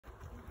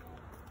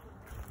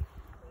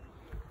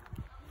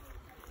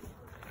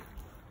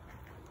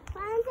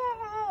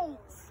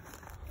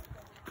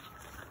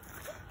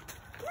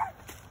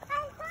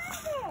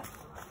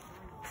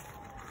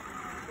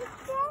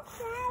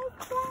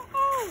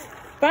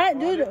Fine,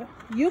 dude.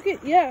 You can,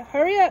 yeah,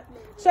 hurry up.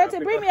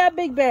 Shante, bring me that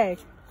big bag.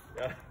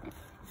 Yeah.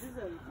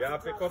 Yeah,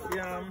 pick up the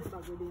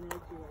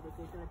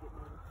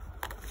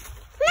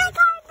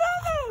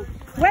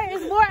Wait,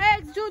 it's more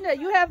eggs, Junior.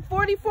 You have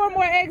 44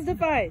 more eggs to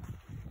find.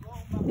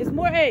 It's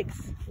more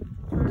eggs.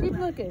 Keep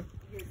looking.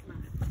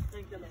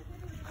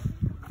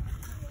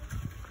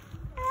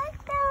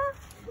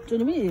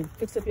 Junior, we need to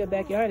fix up your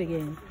backyard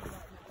again.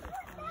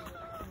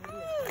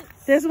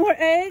 There's more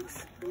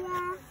eggs?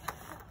 Yeah.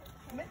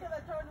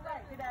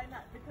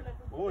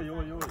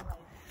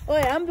 Oh,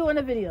 yeah, I'm doing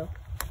a video.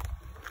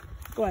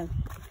 Go on.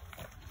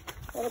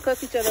 We'll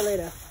cuss each other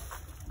later.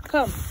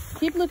 Come.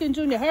 Keep looking,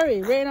 Junior.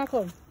 Hurry. Ray, now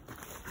come.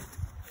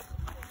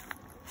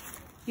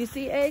 You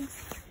see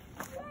eggs?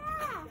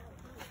 Yeah.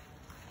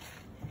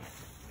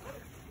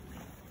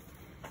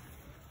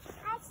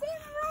 I see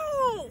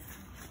money.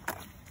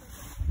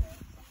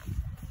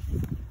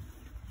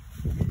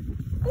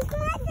 It's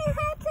not the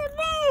hard to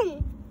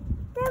win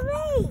the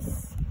race.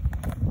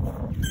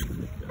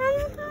 And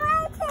it's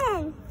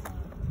Martin.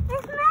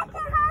 It's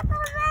Martin hard to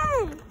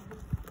win.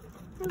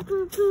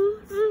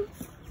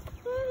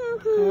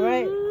 All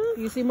right.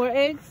 You see more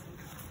eggs?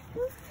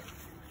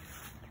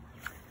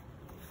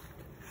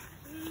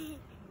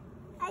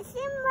 I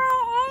see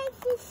my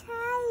eggs is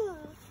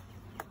hiding.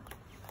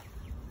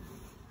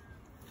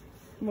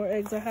 More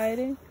eggs are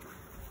hiding?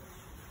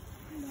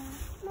 Yeah.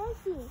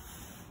 Maybe.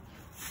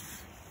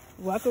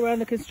 Walk around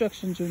the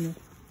construction, Junior.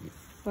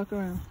 Walk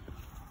around.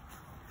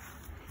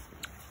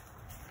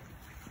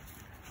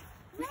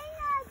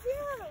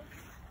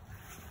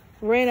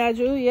 Rain,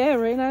 Drew. Yeah,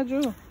 Rain,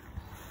 Drew.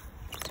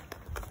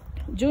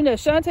 Junior,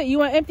 Shante, you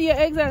want to empty your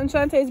eggs out in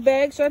Shante's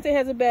bag? Shante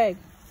has a bag.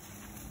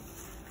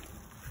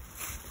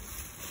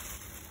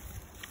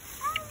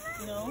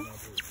 No.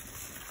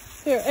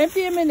 Here,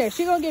 empty them in there.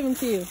 She gonna give them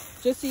to you,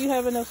 just so you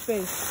have enough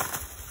space.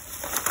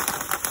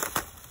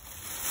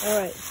 All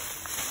right.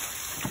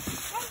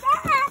 And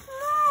that has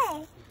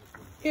more.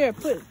 Here,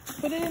 put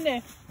it in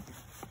there.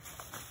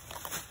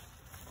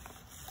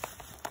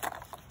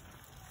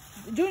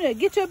 Junior,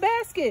 get your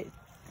basket.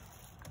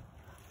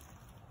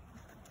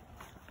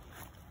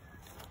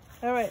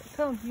 All right,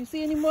 come. You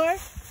see any more?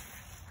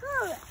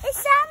 Oh,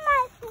 it's on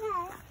my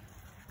plate.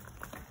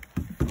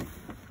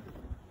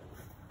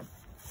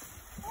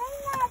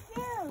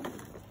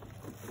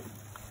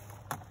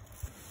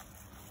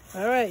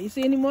 All right, you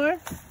see any more?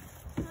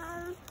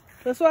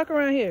 Let's walk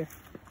around here.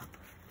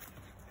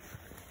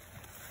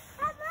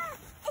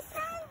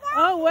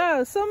 Oh,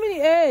 wow, so many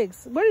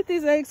eggs. Where did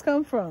these eggs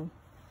come from?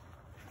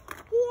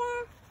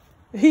 Here.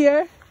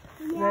 Here?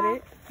 Yeah. Is that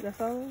it?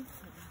 That's all of them?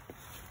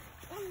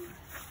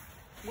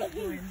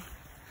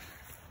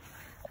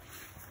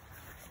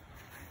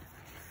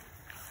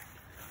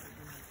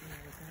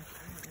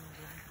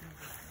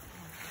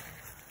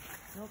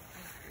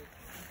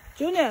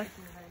 Junior.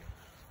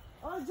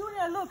 Oh,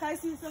 Junior, look, I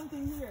see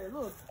something here.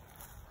 Look.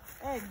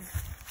 Eggs.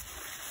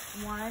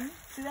 One.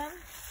 See them?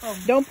 Come.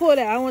 Don't pull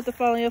that. I don't want to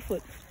fall on your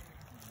foot.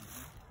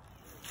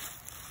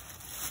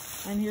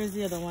 And here's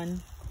the other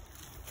one.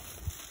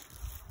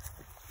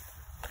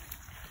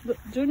 Look,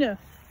 Junior,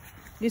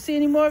 you see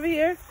any more over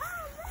here?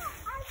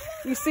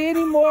 You see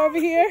any more over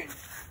here?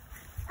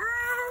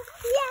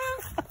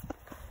 Yeah.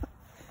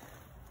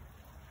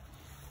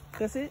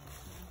 That's it?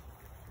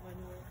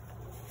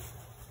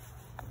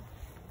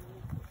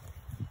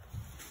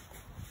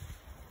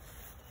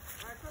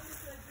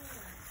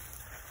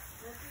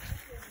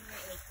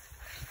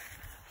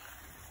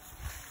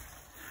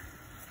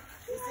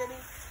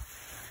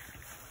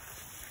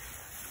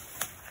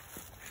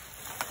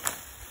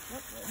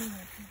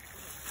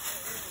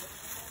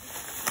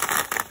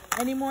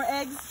 Any more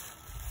eggs?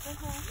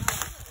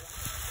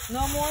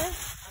 No more?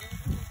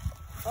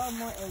 Oh,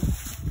 more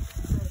eggs.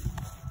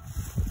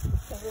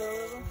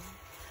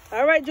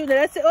 All right, Junior,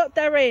 that's it. Oh,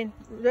 that rain.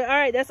 All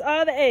right, that's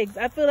all the eggs.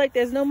 I feel like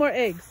there's no more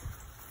eggs.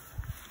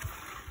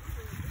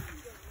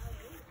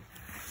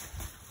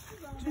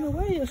 Junior,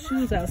 where are your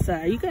shoes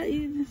outside? You got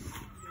you.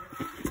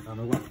 I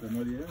don't wash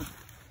them,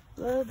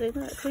 Well, they're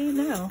not clean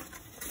now.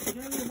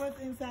 What's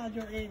inside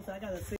your eggs? I gotta see.